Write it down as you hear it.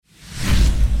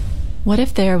What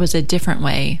if there was a different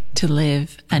way to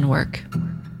live and work?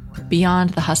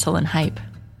 Beyond the hustle and hype,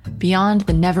 beyond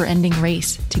the never-ending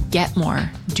race to get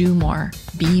more, do more,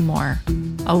 be more.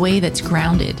 A way that's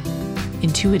grounded,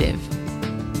 intuitive,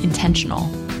 intentional,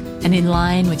 and in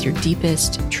line with your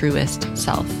deepest, truest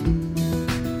self.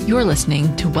 You're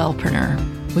listening to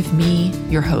Wellpreneur with me,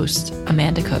 your host,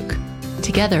 Amanda Cook.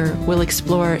 Together, we'll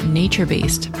explore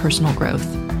nature-based personal growth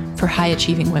for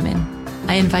high-achieving women.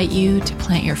 I invite you to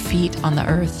plant your feet on the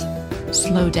earth,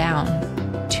 slow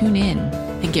down, tune in,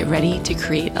 and get ready to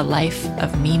create a life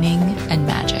of meaning and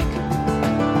magic.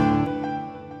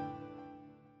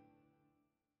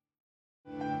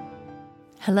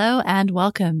 Hello and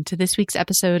welcome to this week's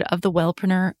episode of the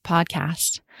Wellpreneur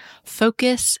podcast.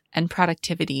 Focus and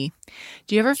productivity.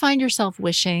 Do you ever find yourself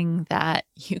wishing that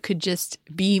you could just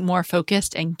be more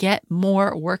focused and get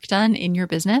more work done in your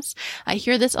business? I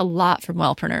hear this a lot from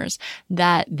wellpreneurs,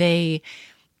 that they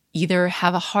either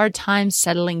have a hard time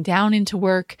settling down into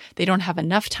work, they don't have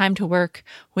enough time to work.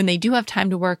 When they do have time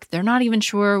to work, they're not even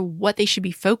sure what they should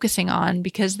be focusing on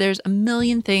because there's a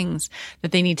million things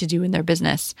that they need to do in their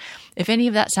business. If any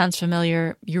of that sounds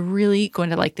familiar, you're really going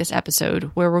to like this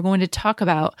episode where we're going to talk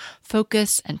about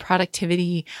focus and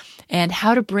productivity and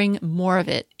how to bring more of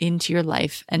it into your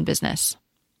life and business.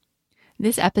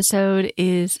 This episode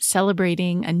is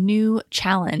celebrating a new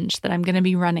challenge that I'm going to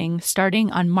be running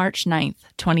starting on March 9th,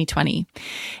 2020.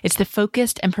 It's the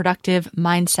Focused and Productive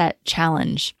Mindset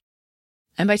Challenge.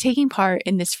 And by taking part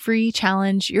in this free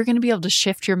challenge, you're going to be able to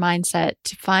shift your mindset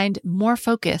to find more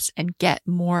focus and get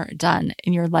more done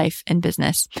in your life and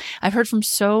business. I've heard from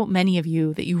so many of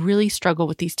you that you really struggle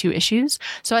with these two issues.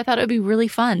 So I thought it would be really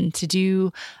fun to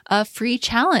do a free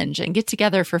challenge and get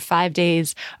together for 5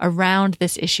 days around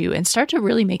this issue and start to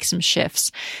really make some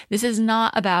shifts. This is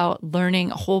not about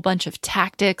learning a whole bunch of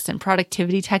tactics and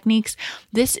productivity techniques.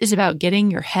 This is about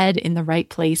getting your head in the right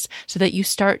place so that you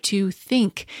start to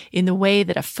think in the way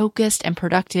that a focused and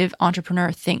productive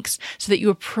entrepreneur thinks, so that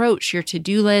you approach your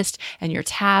to-do list and your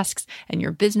tasks and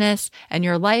your business and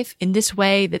your life in this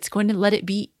way that's going to let it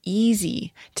be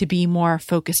easy to be more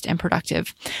focused and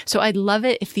productive. So I'd love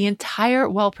it if the entire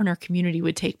Wellpreneur community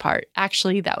would take part.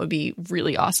 Actually, that would be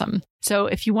really awesome. So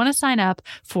if you want to sign up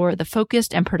for the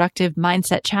Focused and Productive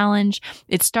Mindset Challenge,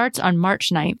 it starts on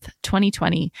March 9th,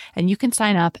 2020, and you can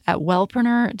sign up at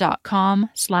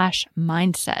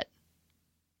wellpreneur.com/mindset.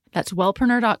 That's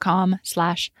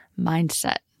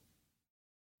wellpreneur.com/mindset.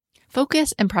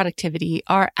 Focus and productivity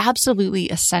are absolutely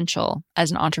essential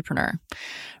as an entrepreneur,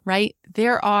 right?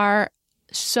 There are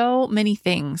so many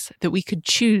things that we could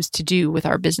choose to do with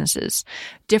our businesses,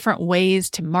 different ways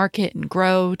to market and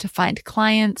grow, to find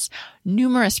clients,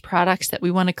 numerous products that we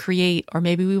want to create, or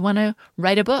maybe we want to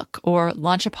write a book or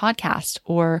launch a podcast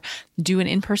or do an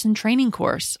in-person training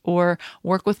course or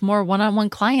work with more one-on-one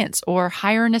clients or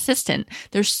hire an assistant.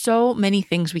 There's so many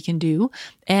things we can do.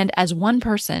 And as one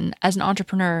person, as an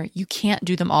entrepreneur, you can't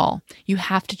do them all. You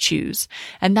have to choose.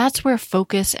 And that's where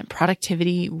focus and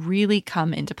productivity really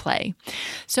come into play.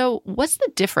 So what's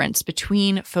the difference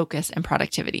between focus and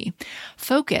productivity?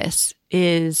 Focus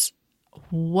is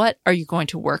what are you going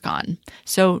to work on?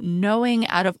 So knowing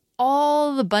out of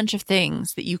all the bunch of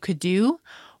things that you could do,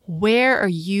 where are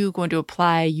you going to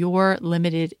apply your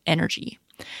limited energy,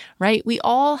 right? We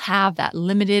all have that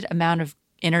limited amount of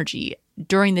energy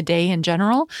during the day in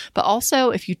general, but also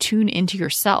if you tune into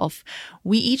yourself,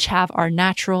 we each have our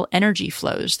natural energy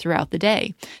flows throughout the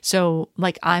day. So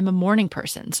like I'm a morning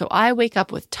person, so I wake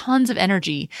up with tons of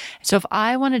energy. So if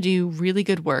I want to do really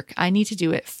good work, I need to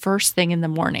do it first thing in the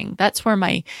morning. That's where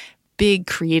my big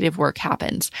creative work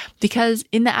happens, because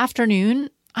in the afternoon,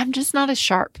 I'm just not as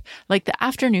sharp. Like the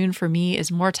afternoon for me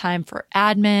is more time for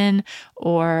admin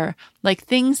or like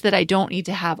things that I don't need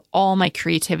to have all my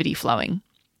creativity flowing.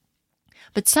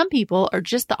 But some people are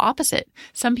just the opposite.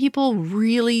 Some people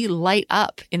really light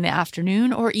up in the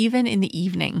afternoon or even in the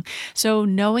evening. So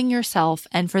knowing yourself,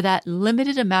 and for that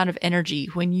limited amount of energy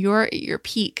when you're at your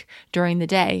peak during the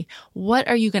day, what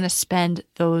are you going to spend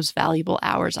those valuable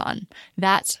hours on?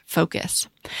 That's focus.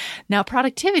 Now,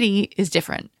 productivity is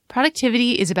different.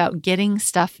 Productivity is about getting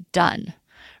stuff done,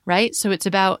 right? So it's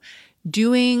about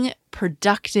doing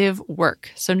productive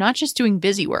work. So not just doing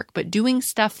busy work, but doing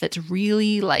stuff that's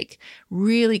really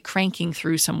cranking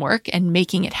through some work and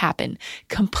making it happen,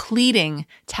 completing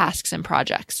tasks and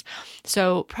projects.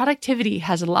 So productivity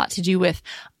has a lot to do with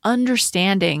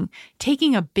understanding,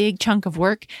 taking a big chunk of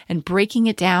work and breaking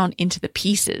it down into the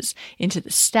pieces, into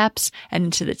the steps and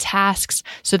into the tasks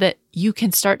so that you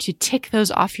can start to tick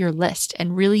those off your list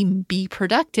and really be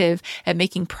productive at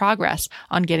making progress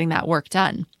on getting that work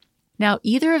done. Now,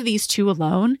 either of these two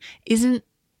alone isn't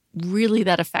really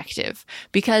that effective,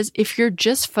 because if you're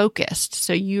just focused,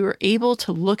 so you're able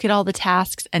to look at all the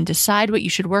tasks and decide what you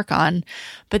should work on,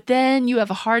 but then you have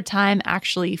a hard time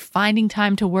actually finding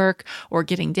time to work or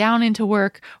getting down into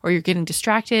work, or you're getting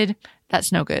distracted,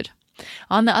 that's no good.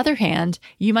 On the other hand,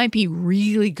 you might be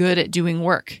really good at doing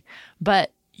work,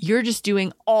 but you're just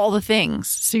doing all the things.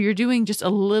 So you're doing just a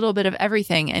little bit of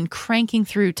everything and cranking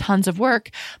through tons of work,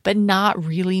 but not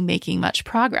really making much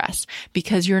progress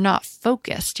because you're not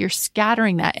focused. You're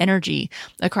scattering that energy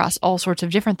across all sorts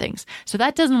of different things. So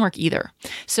that doesn't work either.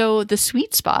 So the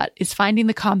sweet spot is finding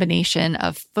the combination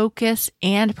of focus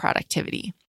and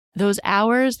productivity. Those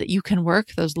hours that you can work,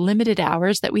 those limited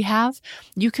hours that we have,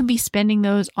 you can be spending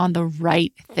those on the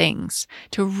right things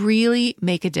to really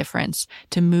make a difference,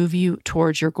 to move you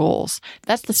towards your goals.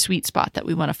 That's the sweet spot that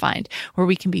we want to find, where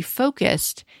we can be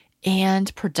focused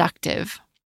and productive.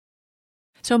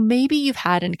 So maybe you've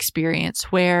had an experience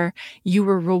where you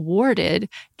were rewarded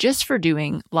just for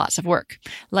doing lots of work.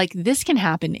 Like this can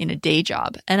happen in a day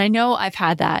job. And I know I've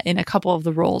had that in a couple of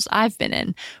the roles I've been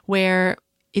in, where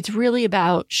it's really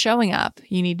about showing up.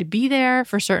 You need to be there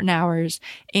for certain hours,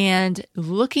 and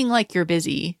looking like you're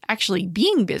busy, actually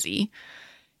being busy,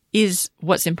 is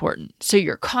what's important. So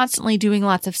you're constantly doing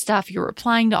lots of stuff. You're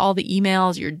replying to all the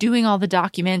emails. You're doing all the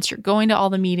documents. You're going to all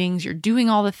the meetings. You're doing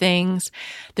all the things.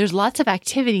 There's lots of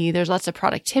activity. There's lots of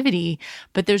productivity,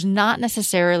 but there's not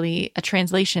necessarily a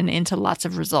translation into lots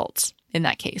of results in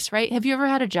that case, right? Have you ever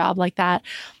had a job like that?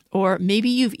 Or maybe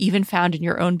you've even found in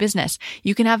your own business,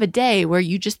 you can have a day where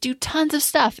you just do tons of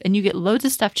stuff and you get loads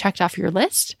of stuff checked off your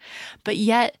list, but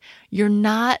yet you're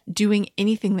not doing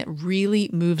anything that really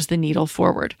moves the needle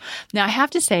forward. Now, I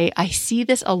have to say, I see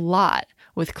this a lot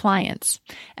with clients,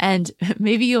 and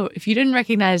maybe if you didn't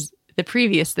recognize the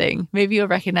previous thing, maybe you'll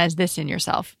recognize this in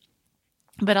yourself.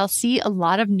 But I'll see a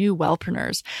lot of new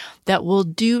wellpreneurs that will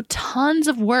do tons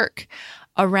of work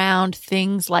around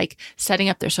things like setting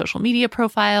up their social media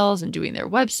profiles and doing their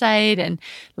website and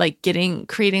like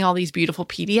creating all these beautiful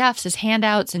PDFs as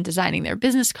handouts and designing their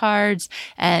business cards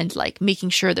and like making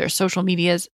sure their social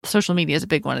media is a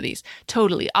big one of these,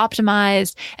 totally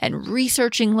optimized, and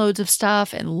researching loads of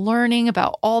stuff and learning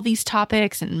about all these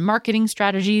topics and marketing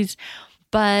strategies.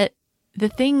 But the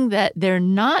thing that they're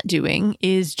not doing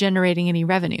is generating any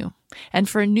revenue. And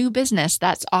for a new business,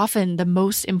 that's often the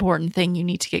most important thing you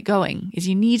need to get going, is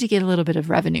you need to get a little bit of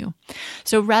revenue.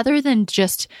 So rather than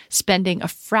just spending a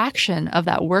fraction of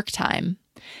that work time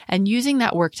and using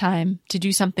that work time to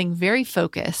do something very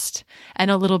focused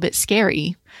and a little bit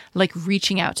scary, like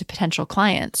reaching out to potential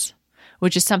clients,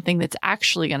 which is something that's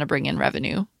actually going to bring in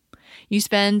revenue, you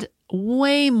spend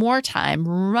way more time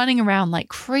running around like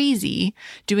crazy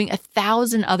doing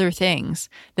 1,000 other things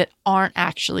that aren't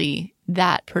actually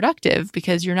that productive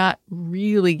because you're not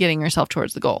really getting yourself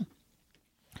towards the goal.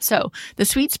 So the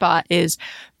sweet spot is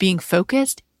being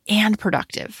focused and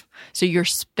productive. So you're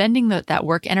spending that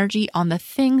work energy on the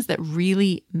things that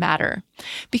really matter.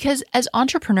 Because as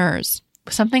entrepreneurs,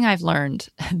 something I've learned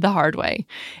the hard way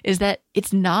is that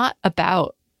it's not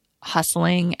about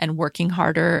hustling and working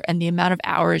harder and the amount of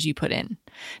hours you put in.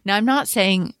 Now, I'm not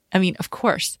saying, of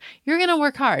course, you're going to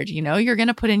work hard, you're going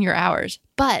to put in your hours,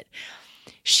 but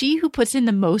she who puts in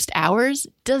the most hours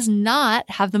does not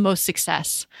have the most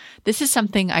success. This is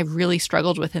something I really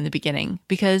struggled with in the beginning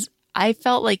because I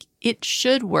felt like it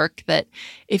should work that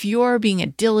if you're being a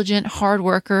diligent hard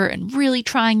worker and really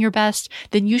trying your best,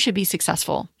 then you should be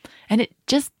successful. And it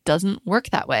just doesn't work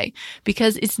that way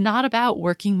because it's not about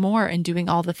working more and doing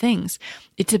all the things.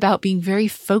 It's about being very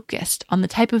focused on the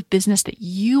type of business that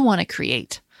you want to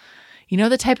create.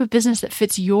 The type of business that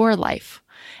fits your life.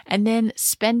 And then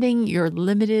spending your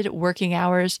limited working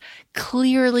hours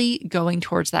clearly going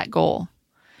towards that goal.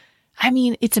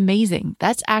 It's amazing.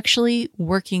 That's actually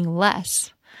working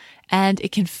less. And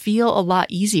it can feel a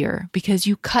lot easier because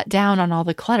you cut down on all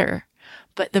the clutter,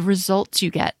 but the results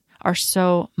you get are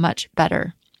so much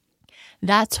better.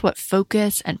 That's what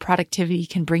focus and productivity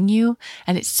can bring you,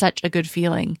 and it's such a good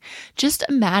feeling. Just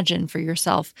imagine for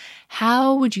yourself,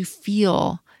 how would you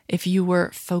feel if you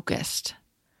were focused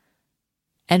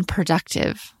and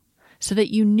productive so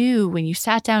that you knew when you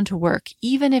sat down to work,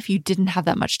 even if you didn't have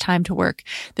that much time to work,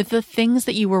 that the things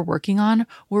that you were working on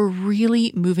were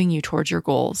really moving you towards your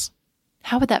goals?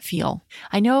 How would that feel?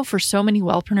 I know for so many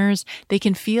wellpreneurs, they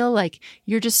can feel like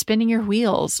you're just spinning your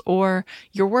wheels or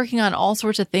you're working on all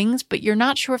sorts of things, but you're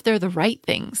not sure if they're the right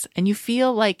things. And you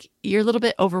feel like you're a little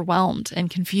bit overwhelmed and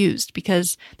confused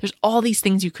because there's all these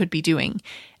things you could be doing.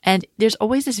 And there's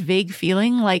always this vague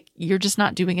feeling like you're just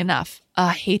not doing enough.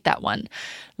 I hate that one.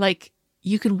 Like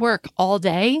you can work all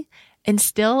day And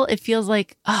still it feels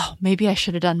like, oh, maybe I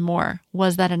should have done more.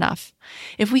 Was that enough?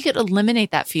 If we could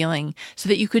eliminate that feeling so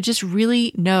that you could just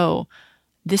really know,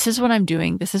 this is what I'm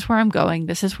doing. This is where I'm going.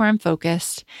 This is where I'm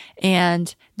focused.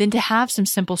 And then to have some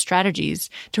simple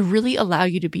strategies to really allow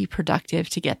you to be productive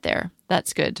to get there.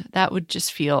 That's good. That would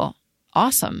just feel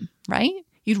awesome, right?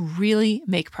 You'd really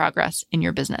make progress in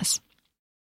your business.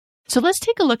 So let's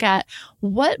take a look at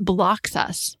what blocks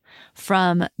us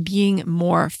from being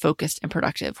more focused and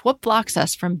productive. What blocks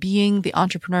us from being the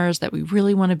entrepreneurs that we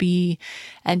really want to be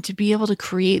and to be able to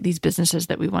create these businesses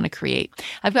that we want to create?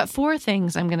 I've got 4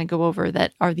 things I'm going to go over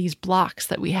that are these blocks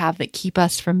that we have that keep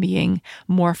us from being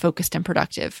more focused and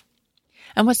productive.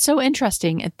 And what's so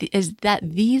interesting is that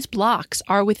these blocks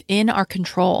are within our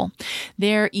control.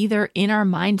 They're either in our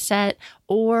mindset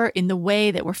or in the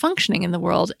way that we're functioning in the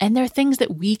world. And they're things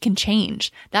that we can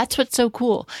change. That's what's so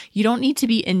cool. You don't need to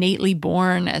be innately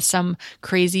born as some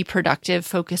crazy, productive,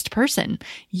 focused person.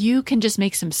 You can just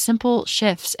make some simple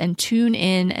shifts and tune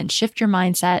in and shift your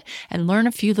mindset and learn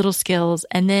a few little skills.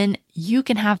 And then you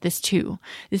can have this too.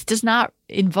 This does not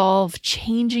involve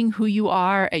changing who you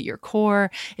are at your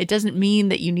core. It doesn't mean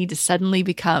that you need to suddenly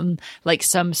become like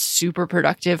some super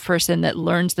productive person that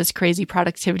learns this crazy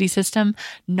productivity system.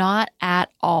 Not at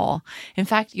all. In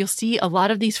fact, you'll see a lot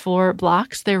of these 4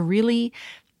 blocks, they're really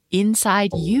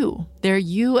inside you. They're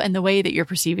you and the way that you're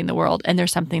perceiving the world. And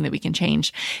there's something that we can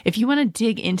change. If you want to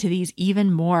dig into these even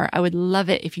more, I would love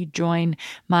it if you join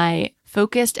my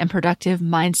Focused and Productive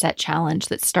Mindset Challenge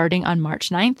that's starting on March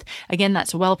 9th. Again,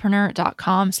 that's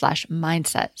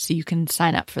wellpreneur.com/mindset. So you can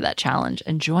sign up for that challenge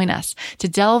and join us to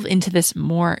delve into this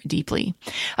more deeply.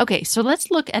 Okay, so let's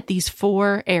look at these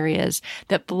 4 areas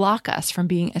that block us from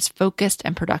being as focused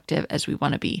and productive as we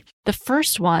want to be. The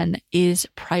first one is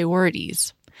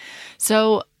priorities.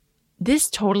 So this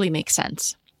totally makes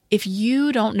sense. If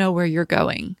you don't know where you're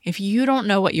going, if you don't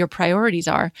know what your priorities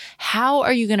are, how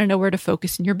are you going to know where to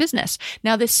focus in your business?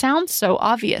 Now, this sounds so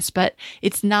obvious, but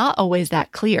it's not always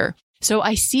that clear. So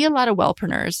I see a lot of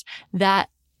wellpreneurs that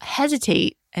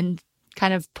hesitate and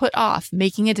kind of put off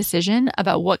making a decision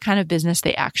about what kind of business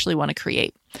they actually want to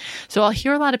create. So I'll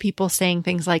hear a lot of people saying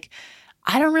things like,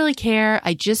 I don't really care.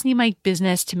 I just need my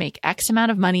business to make X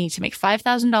amount of money, to make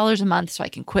 $5,000 a month so I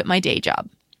can quit my day job.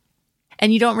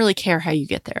 And you don't really care how you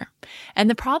get there. And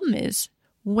the problem is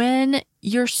when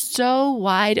you're so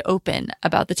wide open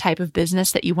about the type of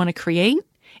business that you want to create,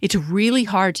 it's really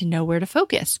hard to know where to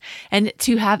focus and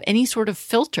to have any sort of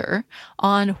filter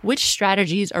on which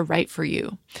strategies are right for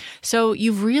you. So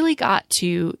you've really got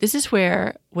to, this is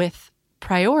where with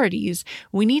priorities,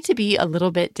 we need to be a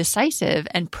little bit decisive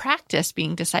and practice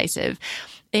being decisive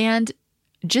and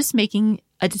just making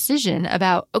a decision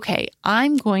about, okay,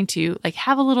 I'm going to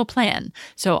have a little plan.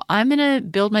 So I'm going to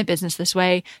build my business this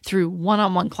way through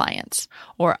one-on-one clients,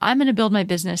 or I'm going to build my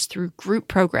business through group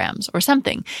programs or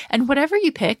something. And whatever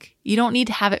you pick, you don't need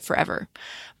to have it forever,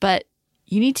 but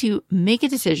you need to make a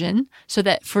decision so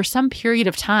that for some period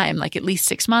of time, like at least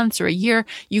 6 months or a year,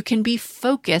 you can be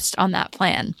focused on that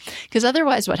plan. Because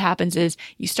otherwise what happens is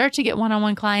you start to get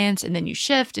one-on-one clients and then you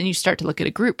shift and you start to look at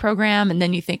a group program and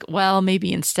then you think, well,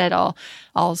 maybe instead I'll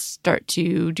start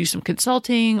to do some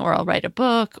consulting or I'll write a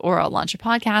book or I'll launch a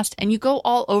podcast, and you go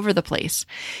all over the place.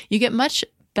 You get much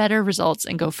better results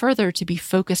and go further to be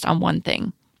focused on one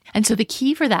thing. And so the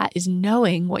key for that is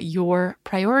knowing what your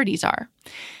priorities are.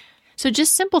 So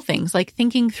just simple things like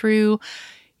thinking through,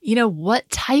 what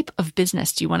type of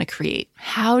business do you want to create?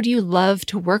 How do you love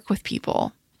to work with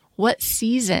people? What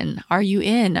season are you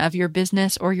in of your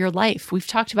business or your life? We've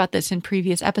talked about this in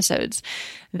previous episodes,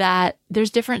 that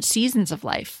there's different seasons of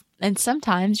life. And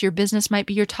sometimes your business might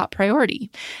be your top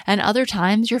priority, and other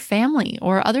times your family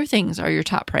or other things are your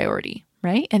top priority.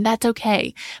 Right? And that's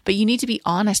okay. But you need to be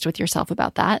honest with yourself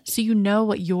about that so you know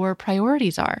what your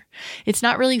priorities are. It's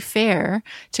not really fair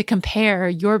to compare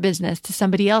your business to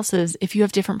somebody else's if you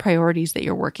have different priorities that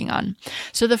you're working on.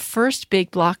 So the first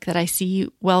big block that I see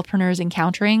wellpreneurs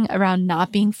encountering around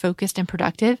not being focused and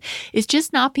productive is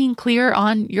just not being clear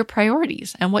on your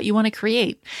priorities and what you want to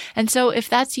create. And so if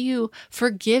that's you,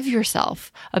 forgive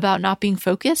yourself about not being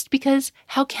focused, because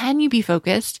how can you be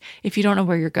focused if you don't know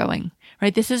where you're going?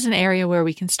 Right? This is an area where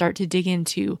we can start to dig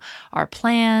into our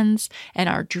plans and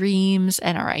our dreams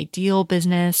and our ideal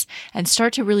business and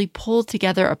start to really pull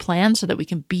together a plan so that we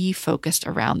can be focused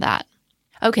around that.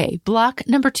 Okay, block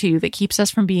number 2 that keeps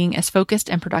us from being as focused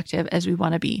and productive as we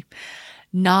want to be.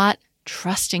 Not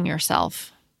trusting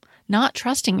yourself. Not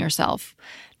trusting yourself.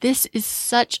 This is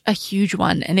such a huge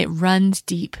one and it runs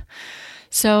deep.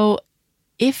 So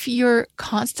If you're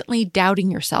constantly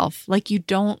doubting yourself, like you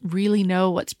don't really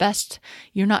know what's best,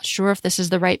 you're not sure if this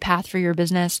is the right path for your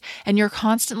business, and you're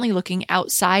constantly looking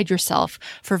outside yourself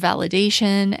for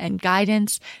validation and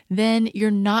guidance, then you're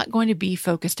not going to be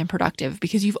focused and productive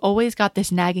because you've always got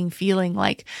this nagging feeling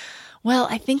like, well,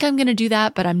 I think I'm going to do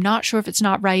that, but I'm not sure if it's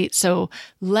not right. So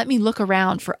let me look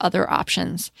around for other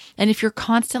options. And if you're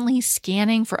constantly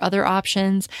scanning for other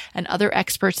options and other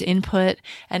experts' input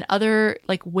and other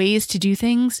ways to do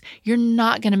things, you're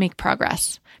not going to make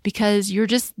progress because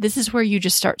this is where you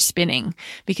just start spinning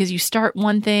because you start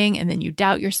one thing and then you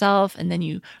doubt yourself and then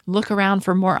you look around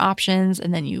for more options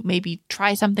and then you maybe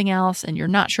try something else and you're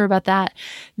not sure about that.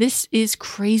 This is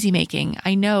crazy making.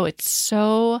 I know it's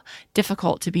so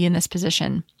difficult to be in this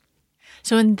position.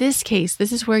 So in this case,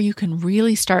 this is where you can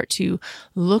really start to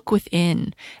look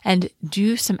within and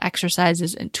do some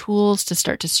exercises and tools to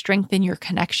start to strengthen your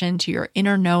connection to your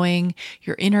inner knowing,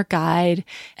 your inner guide,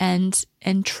 and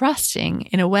trusting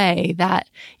in a way that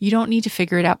you don't need to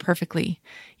figure it out perfectly.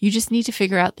 You just need to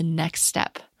figure out the next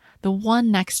step, the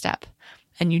one next step.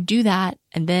 And you do that.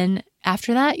 And then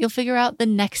after that, you'll figure out the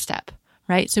next step.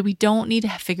 Right? So we don't need to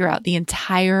figure out the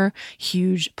entire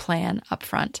huge plan up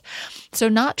front. So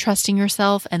not trusting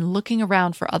yourself and looking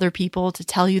around for other people to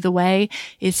tell you the way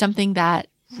is something that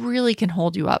really can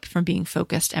hold you up from being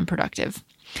focused and productive.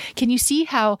 Can you see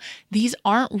how these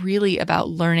aren't really about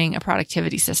learning a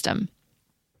productivity system?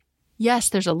 Yes,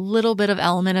 there's a little bit of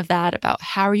element of that about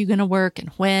how are you going to work and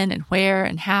when and where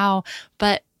and how,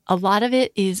 but a lot of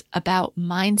it is about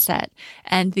mindset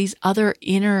and these other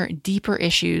inner, deeper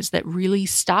issues that really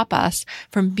stop us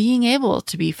from being able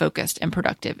to be focused and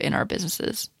productive in our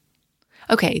businesses.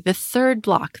 Okay, the third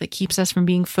block that keeps us from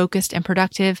being focused and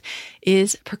productive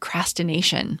is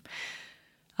procrastination.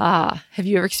 Have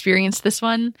you ever experienced this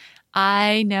one?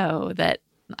 I know that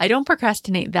I don't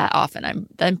procrastinate that often.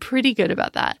 I'm pretty good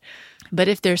about that. But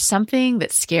if there's something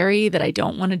that's scary that I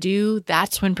don't want to do,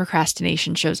 that's when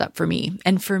procrastination shows up for me.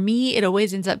 And for me, it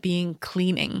always ends up being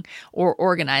cleaning or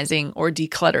organizing or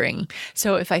decluttering.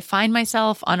 So if I find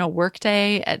myself on a work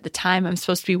day at the time I'm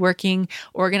supposed to be working,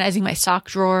 organizing my sock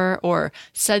drawer, or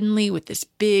suddenly with this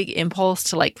big impulse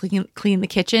to clean the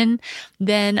kitchen,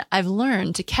 then I've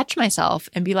learned to catch myself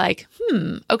and be like,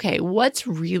 okay, what's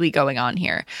really going on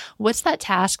here? What's that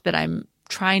task that I'm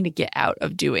trying to get out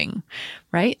of doing,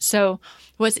 right? So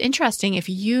what's interesting, if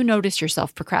you notice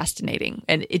yourself procrastinating,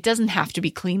 and it doesn't have to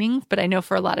be cleaning, but I know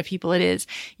for a lot of people it is,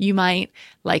 you might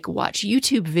watch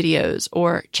YouTube videos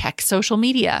or check social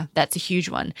media. That's a huge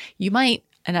one. You might,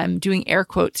 and I'm doing air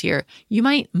quotes here, you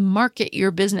might market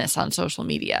your business on social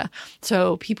media.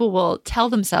 So people will tell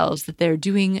themselves that they're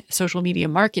doing social media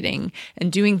marketing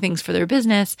and doing things for their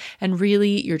business, and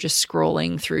really you're just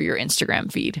scrolling through your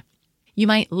Instagram feed. You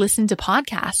might listen to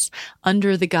podcasts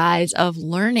under the guise of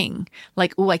learning,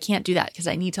 I can't do that because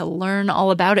I need to learn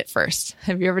all about it first.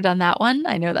 Have you ever done that one?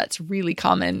 I know that's really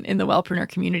common in the Wellpreneur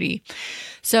community.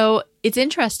 So it's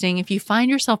interesting if you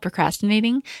find yourself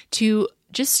procrastinating to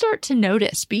just start to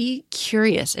notice, be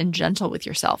curious and gentle with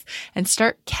yourself and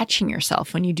start catching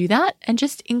yourself when you do that and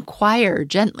just inquire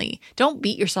gently. Don't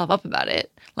beat yourself up about it.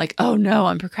 Oh no,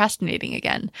 I'm procrastinating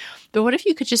again. But what if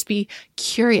you could just be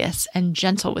curious and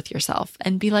gentle with yourself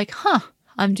and be like,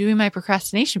 I'm doing my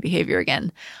procrastination behavior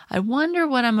again. I wonder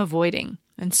what I'm avoiding,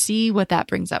 and see what that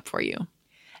brings up for you.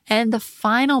 And the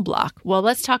final block, well,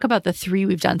 let's talk about the 3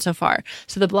 we've done so far.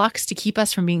 So the blocks to keep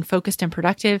us from being focused and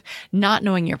productive: not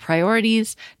knowing your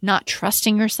priorities, not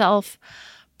trusting yourself,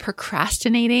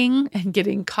 procrastinating and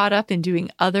getting caught up in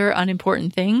doing other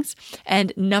unimportant things. And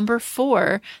the number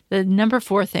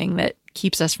 4 thing that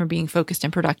keeps us from being focused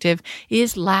and productive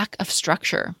is lack of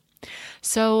structure.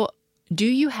 So do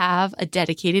you have a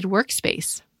dedicated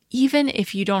workspace? Even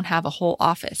if you don't have a whole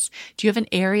office, do you have an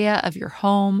area of your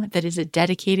home that is a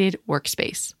dedicated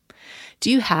workspace? Do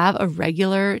you have a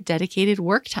regular dedicated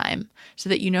work time so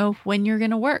that you know when you're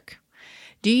going to work?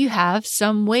 Do you have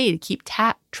some way to keep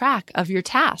track of your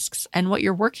tasks and what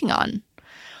you're working on?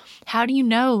 How do you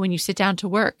know when you sit down to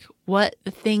work what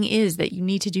the thing is that you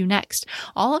need to do next?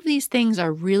 All of these things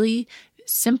are really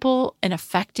simple and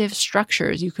effective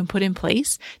structures you can put in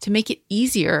place to make it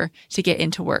easier to get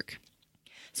into work.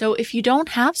 So if you don't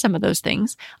have some of those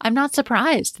things, I'm not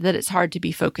surprised that it's hard to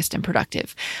be focused and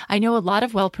productive. I know a lot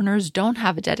of wellpreneurs don't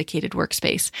have a dedicated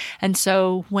workspace. And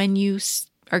so when you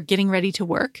are getting ready to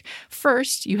work,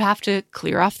 first you have to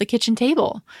clear off the kitchen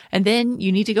table, and then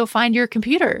you need to go find your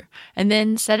computer and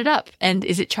then set it up. And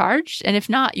is it charged? And if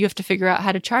not, you have to figure out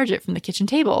how to charge it from the kitchen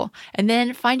table, and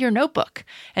then find your notebook.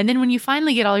 And then when you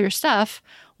finally get all your stuff,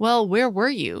 Well, where were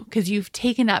you? Because you've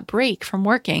taken that break from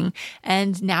working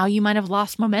and now you might have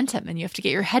lost momentum and you have to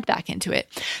get your head back into it.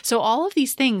 So all of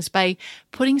these things, by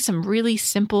putting some really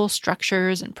simple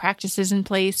structures and practices in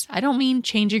place, I don't mean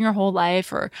changing your whole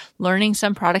life or learning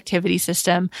some productivity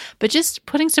system, but just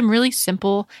putting some really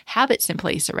simple habits in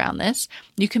place around this,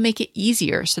 you can make it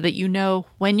easier so that you know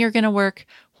when you're going to work,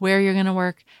 where you're going to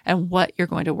work, and what you're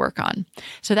going to work on.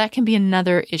 So that can be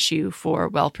another issue for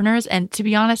wellpreneurs. And to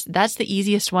be honest, that's the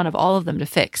easiest one of all of them to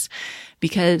fix,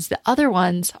 because the other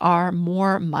ones are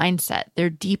more mindset.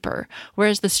 They're deeper.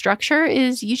 Whereas the structure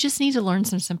is, you just need to learn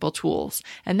some simple tools,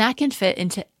 and that can fit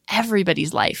into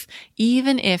everybody's life,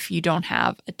 even if you don't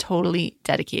have a totally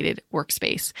dedicated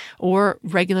workspace or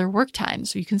regular work time.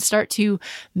 So you can start to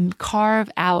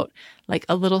carve out like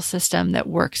a little system that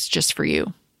works just for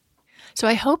you. So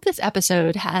I hope this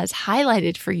episode has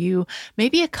highlighted for you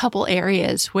maybe a couple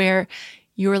areas where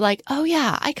you were like, oh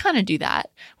yeah, I kind of do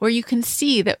that, where you can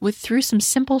see that through some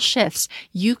simple shifts,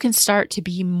 you can start to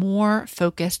be more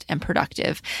focused and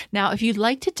productive. Now, if you'd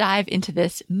like to dive into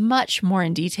this much more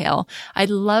in detail,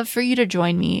 I'd love for you to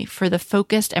join me for the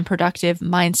Focused and Productive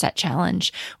Mindset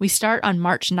Challenge. We start on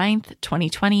March 9th,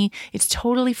 2020. It's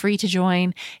totally free to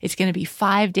join. It's going to be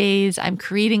 5 days. I'm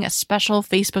creating a special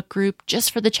Facebook group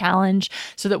just for the challenge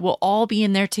so that we'll all be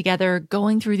in there together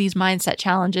going through these mindset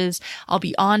challenges. I'll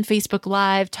be on Facebook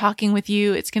Live talking with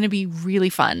you. It's going to be really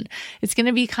fun. It's going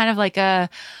to be kind of like a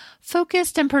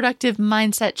focused and productive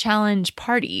mindset challenge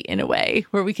party in a way,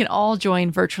 where we can all join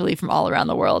virtually from all around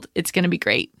the world. It's going to be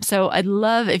great. So I'd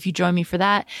love if you join me for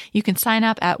that. You can sign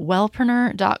up at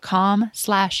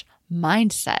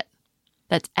wellpreneur.com/mindset.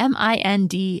 That's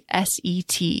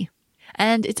MINDSET.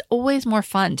 And it's always more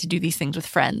fun to do these things with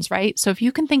friends, right? So if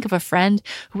you can think of a friend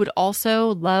who would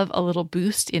also love a little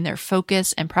boost in their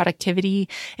focus and productivity,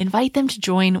 invite them to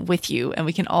join with you, and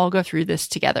we can all go through this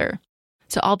together.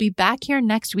 So I'll be back here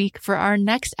next week for our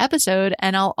next episode,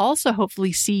 and I'll also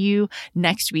hopefully see you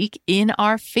next week in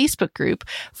our Facebook group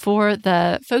for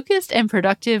the Focused and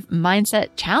Productive Mindset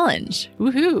Challenge.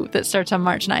 Woohoo! That starts on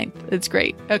March 9th. It's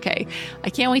great. Okay. I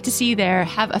can't wait to see you there.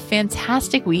 Have a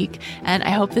fantastic week, and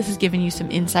I hope this has given you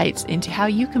some insights into how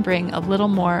you can bring a little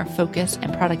more focus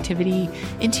and productivity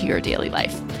into your daily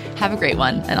life. Have a great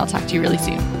one, and I'll talk to you really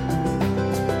soon.